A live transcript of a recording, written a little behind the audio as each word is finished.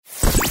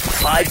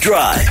5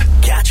 Drive.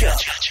 Catch up.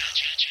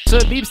 So,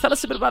 Biebs, tell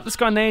us a bit about this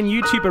Ghanaian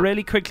YouTuber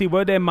really quickly.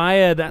 Wode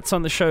Maya, that's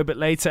on the show a bit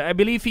later. I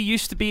believe he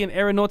used to be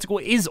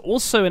is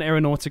also an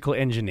aeronautical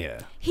engineer.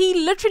 He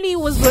literally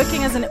was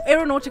working as an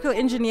aeronautical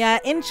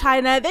engineer in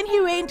China. Then he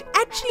went,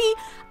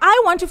 I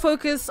want to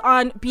focus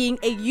on being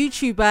a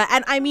YouTuber.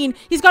 And I mean,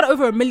 he's got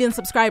over 1 million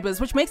subscribers,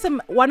 which makes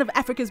him one of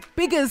Africa's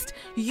biggest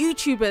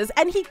YouTubers.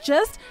 And he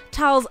just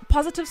tells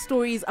positive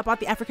stories about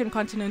the African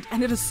continent.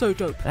 And it is so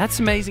dope. That's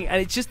amazing. And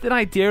it's just that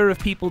idea of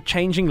people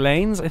changing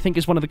lanes, I think,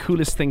 is one of the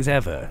coolest things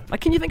ever.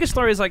 Like, can you think of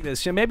stories like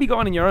this? You know, maybe go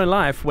on in your own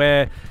life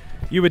where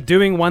you were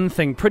doing one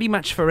thing pretty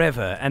much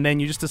forever, and then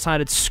you just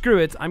decided, screw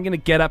it, I'm going to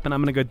get up and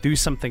I'm going to go do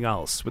something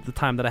else with the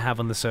time that I have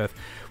on this earth.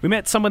 We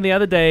met someone the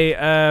other day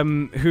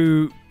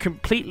who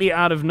completely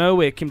out of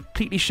nowhere,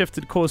 completely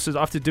shifted courses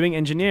after doing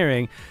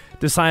engineering,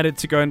 decided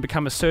to go and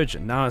become a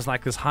surgeon. Now it's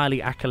like this highly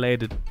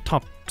accoladed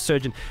top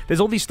surgeon. There's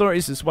all these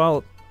stories as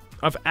well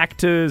of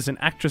actors and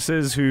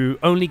actresses who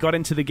only got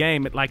into the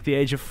game at like the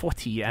age of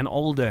 40 and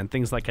older and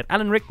things like that.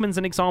 Alan Rickman's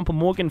an example,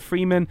 Morgan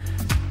Freeman.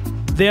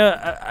 There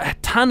are a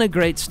ton of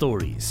great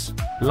stories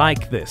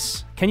like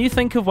this. Can you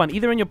think of one,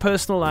 either in your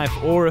personal life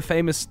or a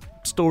famous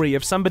story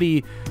of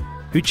somebody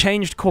who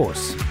changed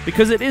course?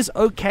 Because it is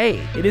okay.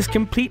 It is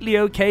completely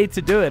okay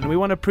to do it, and we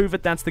want to prove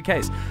that that's the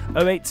case.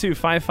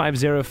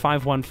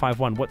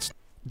 082-550-5151.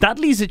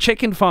 Dudley's a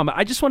chicken farmer.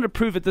 I just want to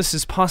prove that this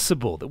is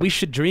possible, that we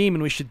should dream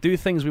and we should do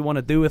things we want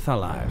to do with our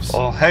lives.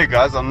 Well, hey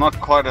guys, I'm not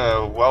quite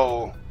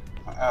a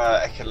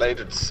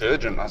accoladed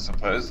surgeon, I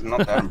suppose.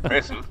 Not that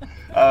impressive.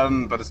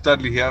 But it's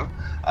Dudley here.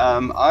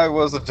 I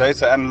was a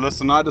data analyst,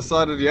 and I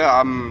decided,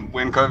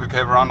 when COVID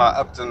came around, I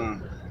upped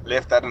and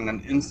left that in an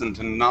instant.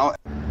 And now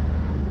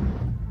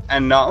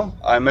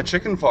I'm a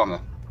chicken farmer.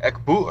 Ek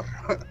boer.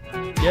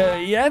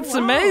 Yeah, it's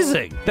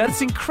amazing.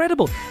 That's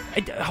incredible.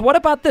 What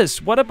about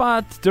this? What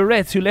about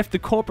Dorette, who left the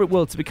corporate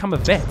world to become a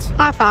vet?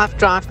 Hi, 5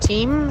 Drive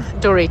team.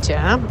 Dorette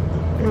here.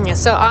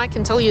 So I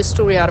can tell you a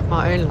story out of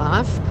my own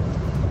life.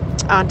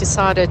 I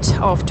decided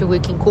after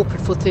working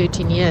corporate for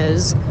 13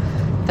 years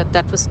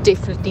that was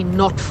definitely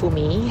not for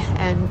me.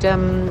 And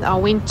I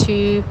went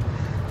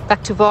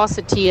back to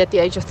varsity at the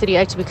age of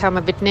 38 to become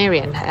a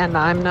veterinarian. And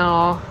I'm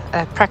now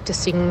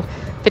practicing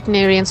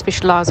veterinarian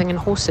specializing in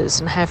horses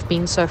and have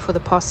been so for the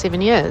past 7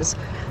 years.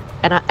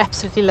 And I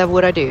absolutely love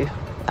what I do.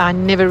 I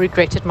never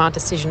regretted my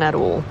decision at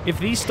all. If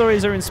these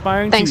stories are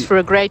inspiring Thanks for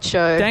a great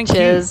show.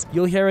 Cheers.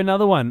 You'll hear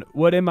another one.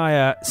 Wode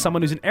Maya,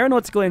 someone who's an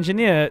aeronautical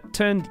engineer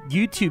turned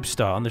YouTube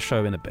star on the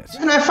show in a bit.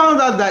 And I found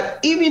out that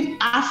even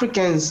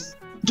Africans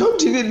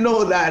don't even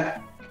know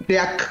that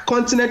their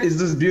continent is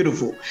this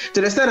beautiful. To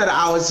the extent that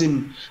I was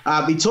in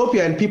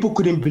Ethiopia and people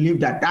couldn't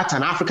believe that that's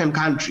an African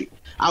country.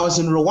 I was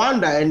in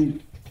Rwanda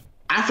and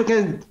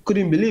Africans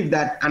couldn't believe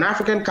that an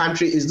African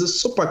country is this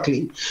super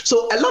clean.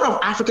 So a lot of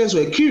Africans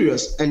were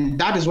curious, and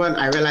that is when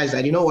I realized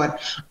that, you know what,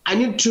 I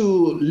need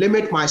to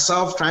limit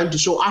myself trying to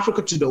show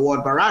Africa to the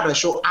world, but rather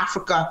show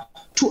Africa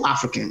to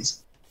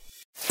Africans.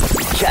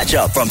 Catch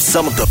up from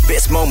some of the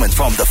best moments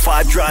from the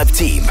 5 Drive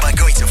team by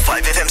going to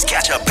 5FM's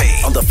catch-up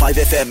page on the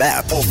 5FM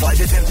app or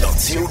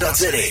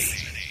 5FM.co.za.